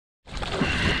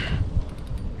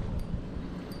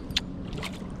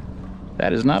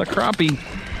That is not a crappie.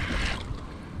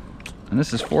 And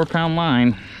this is 4-pound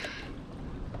line.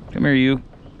 Come here, you.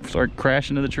 Start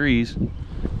crashing into the trees.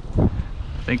 I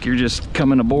think you're just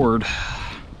coming aboard.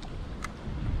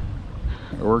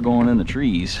 Or we're going in the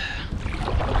trees.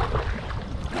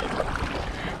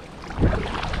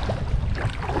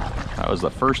 That was the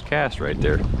first cast right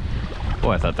there.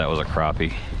 Boy, I thought that was a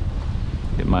crappie.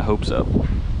 Getting my hopes up. Here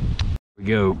we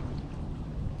go.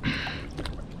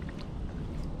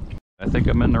 I think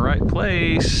I'm in the right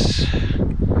place. I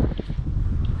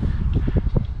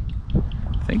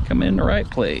think I'm in the right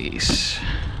place.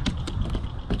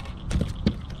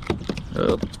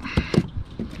 Oh.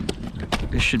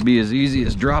 This should be as easy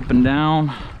as dropping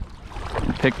down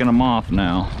and picking them off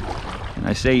now. And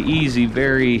I say easy,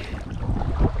 very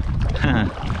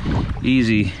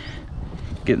easy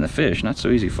getting the fish, not so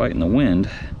easy fighting the wind.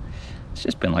 It's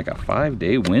just been like a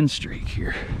 5-day wind streak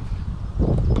here.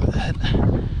 But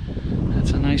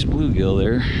that's a nice bluegill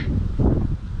there.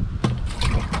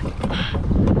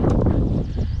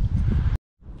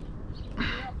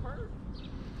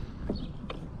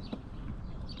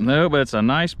 No, but it's a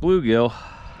nice bluegill.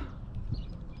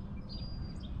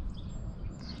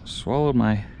 Swallowed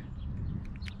my...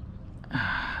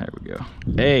 There we go.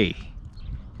 Hey,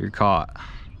 you're caught.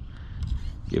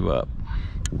 Give up.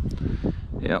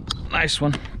 Yep, nice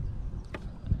one.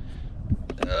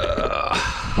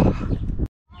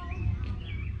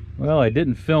 Well, I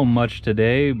didn't film much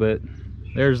today, but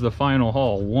there's the final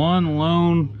haul. One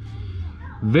lone,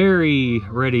 very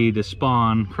ready to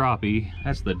spawn crappie.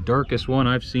 That's the darkest one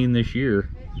I've seen this year.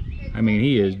 I mean,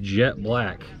 he is jet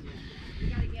black.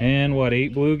 And what,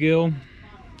 8 bluegill?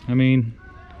 I mean,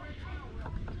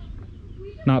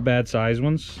 not bad size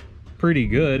ones. Pretty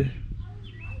good.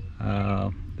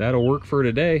 That'll work for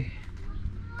today.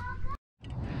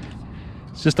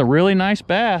 It's just a really nice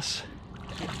bass.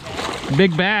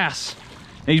 Big bass.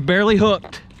 He's barely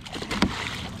hooked.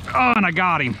 Oh, and I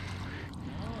got him.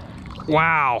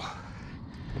 Wow.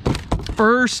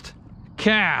 First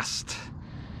cast.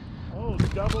 Oh,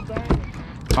 double bang.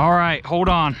 All right, hold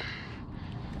on.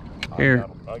 Here.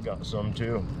 I got some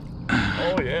too.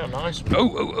 Oh yeah, nice.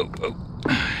 Oh.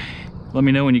 Let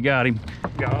me know when you got him.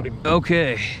 Got him.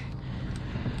 Okay.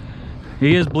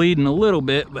 He is bleeding a little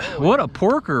bit, but what a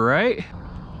porker, right?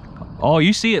 Oh,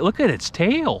 you see it? Look at its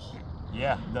tail.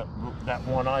 Yeah, that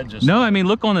one I just... No, I mean,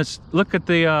 look on this. Look at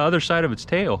the other side of its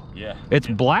tail. Yeah. It's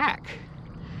black.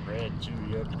 Red too.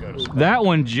 You have to go to that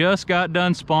one just got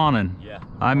done spawning. Yeah.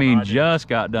 I mean, just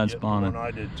got done spawning. The one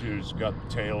I did too has got the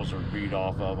tails or beat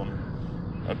off of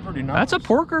them. That's pretty nice. That's a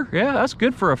porker. Yeah, that's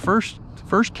good for a first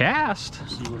cast.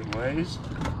 Let's see what it weighs.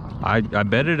 I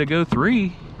bet it'll go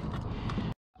 3.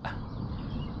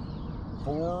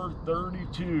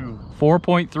 432.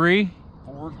 4.3.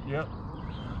 4. Yep.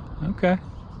 Okay.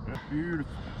 That's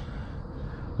beautiful.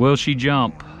 Will she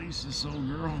jump? Release this old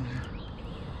girl.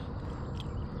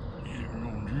 Yeah, we're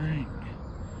gonna drink.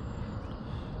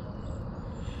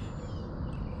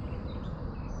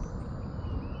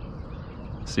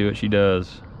 See what she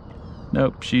does.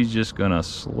 Nope, she's just gonna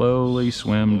slowly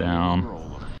swim down.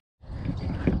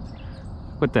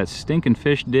 What that stinking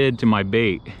fish did to my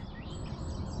bait.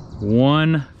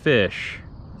 One fish.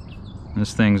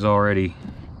 This thing's already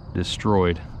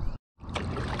destroyed.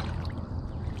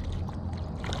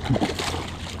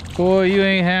 Boy, you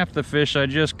ain't half the fish I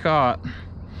just caught.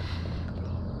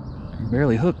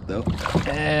 Barely hooked though.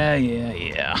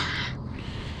 Yeah.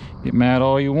 Get mad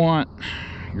all you want.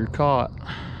 You're caught.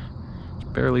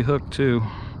 It's barely hooked too.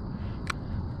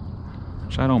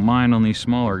 Which I don't mind on these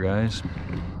smaller guys.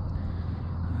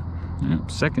 Yep,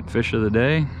 second fish of the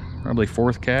day. Probably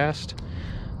 4th cast.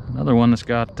 Another one that's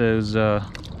got those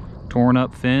torn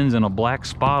up fins and a black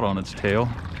spot on its tail,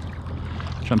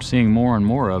 which I'm seeing more and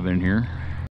more of in here.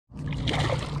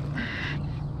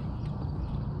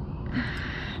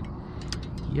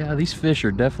 Yeah, these fish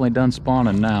are definitely done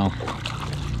spawning now.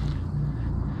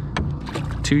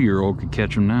 2-year-old could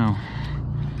catch them now.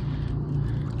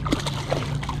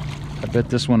 I bet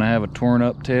this one I have a torn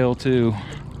up tail too.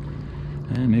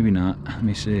 Maybe not. Let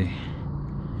me see.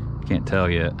 Can't tell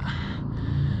yet.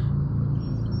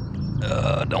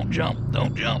 Don't jump.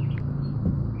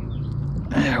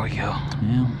 There we go.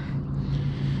 Yeah.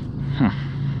 Huh.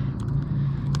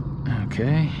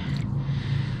 Okay.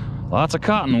 Lots of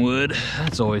cottonwood.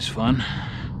 That's always fun.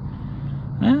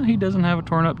 Well, he doesn't have a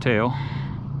torn up tail.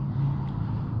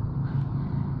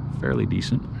 Fairly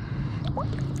decent.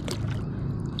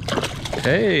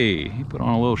 Hey, he put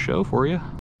on a little show for you.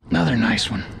 Another nice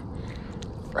one.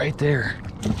 Right there.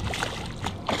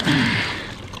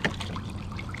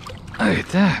 Look at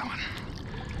that one.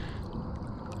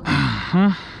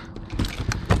 huh?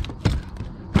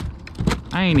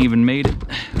 I ain't even made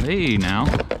it. Hey, now.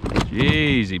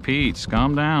 Jeezy Pete's,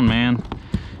 calm down, man.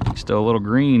 He's still a little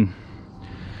green.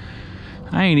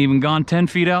 I ain't even gone 10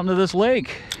 feet out into this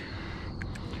lake.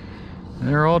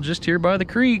 They're all just here by the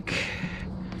creek.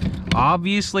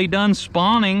 Obviously done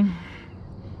spawning.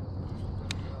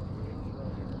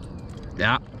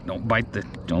 Yeah,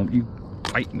 don't you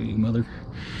bite me, mother.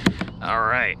 All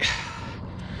right.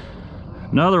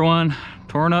 Another one,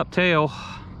 torn up tail.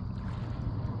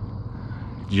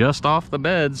 Just off the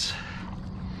beds.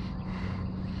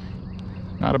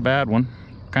 Not a bad one.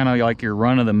 Kind of like your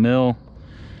run of the mill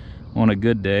on a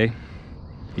good day.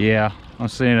 Yeah, I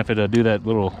was saying if it'd do that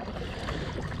little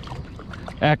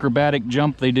acrobatic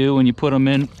jump they do when you put them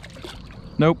in.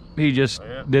 Nope, he just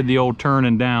did the old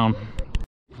turning down.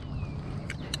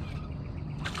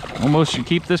 Almost should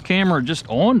keep this camera just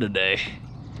on today.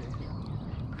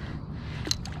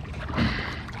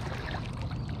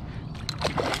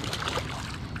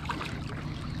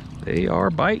 They are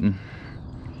biting.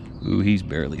 Ooh, he's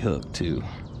barely hooked too.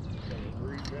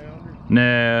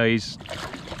 No, he's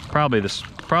probably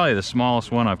the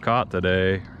smallest one I've caught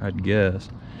today, I'd guess.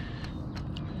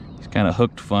 He's kind of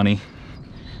hooked funny.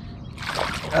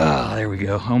 Ah, there we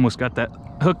go. Almost got that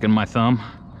hook in my thumb.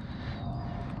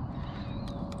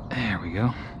 There we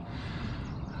go.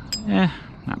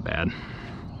 Not bad.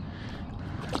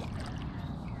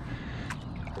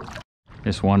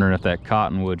 Just wondering if that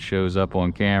cottonwood shows up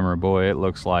on camera. Boy, it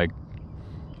looks like,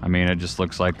 I mean, it just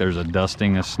looks like there's a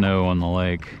dusting of snow on the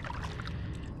lake.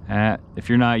 If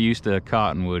you're not used to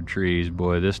cottonwood trees,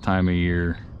 boy, this time of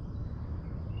year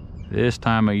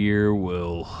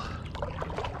will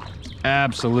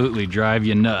absolutely drive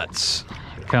you nuts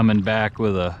coming back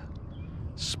with a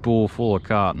spool full of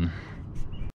cotton.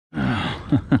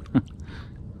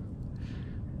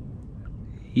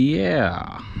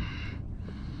 Yeah.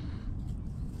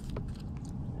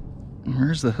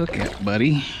 Where's the hook at,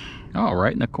 buddy? Oh,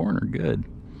 right in the corner. Good.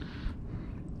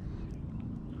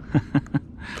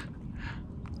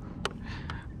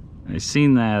 I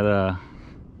seen that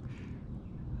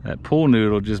that pool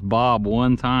noodle just bob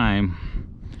one time,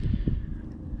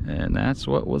 and that's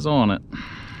what was on it.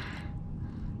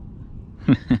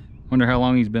 Wonder how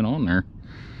long he's been on there.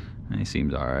 He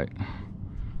seems all right.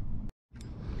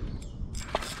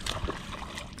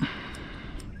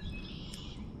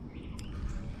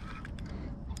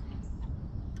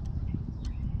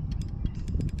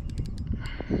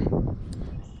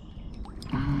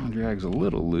 Drag's a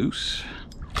little loose.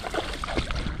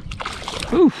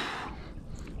 Oof.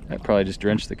 That probably just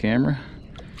drenched the camera.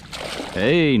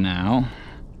 Hey now.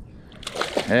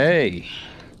 Hey.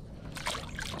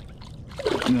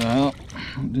 No,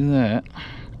 don't do that.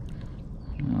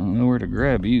 I don't know where to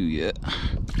grab you yet.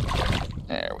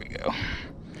 There we go.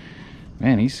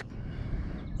 Man, he's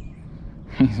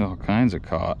all kinds of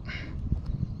caught.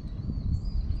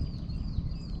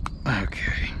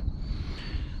 Okay.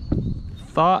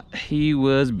 Thought he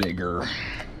was bigger.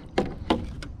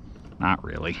 Not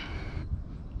really.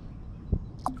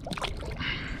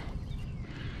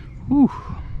 Whew.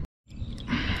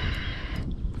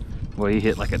 Boy, he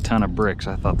hit like a ton of bricks.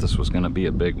 I thought this was gonna be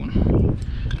a big one.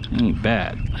 Ain't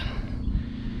bad.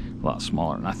 A lot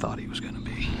smaller than I thought he was gonna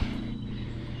be.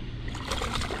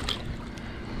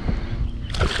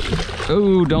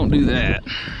 Oh, don't do that.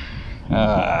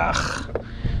 Ugh.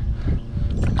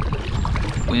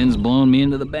 Wind's blowing me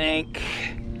into the bank.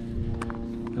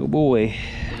 Oh boy.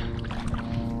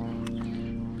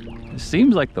 It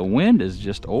seems like the wind is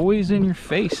just always in your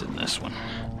face in this one.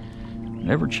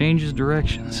 Never changes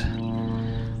directions.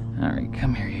 All right,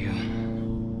 come here, you.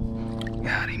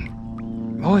 Got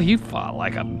him. Boy, you fought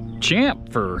like a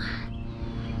champ for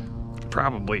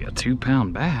probably a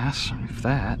 2-pound bass, if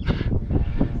that.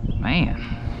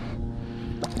 Man.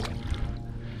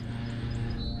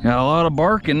 Got a lot of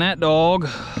bark in that dog.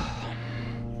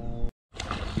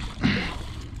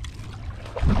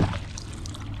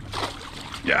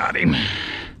 Got him.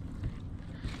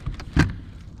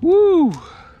 Woo!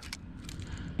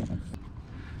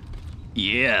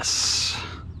 Yes.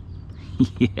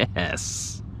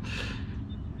 Yes.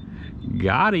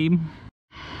 Got him.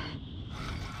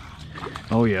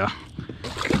 Oh yeah.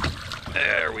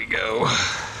 There we go.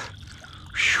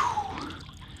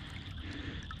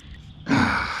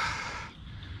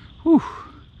 Whew.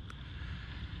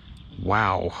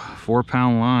 Wow,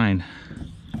 4-pound line.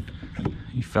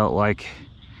 He felt like,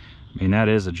 I mean, that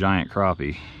is a giant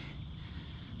crappie,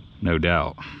 no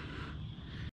doubt.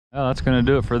 Well, that's gonna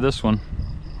do it for this one.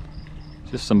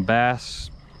 Just some bass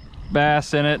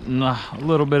in it and a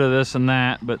little bit of this and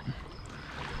that, but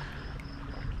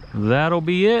that'll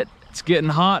be it. It's getting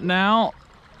hot now.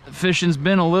 Fishing's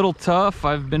been a little tough.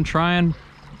 I've been trying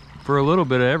for a little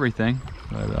bit of everything,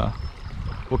 but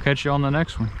we'll catch you on the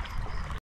next one.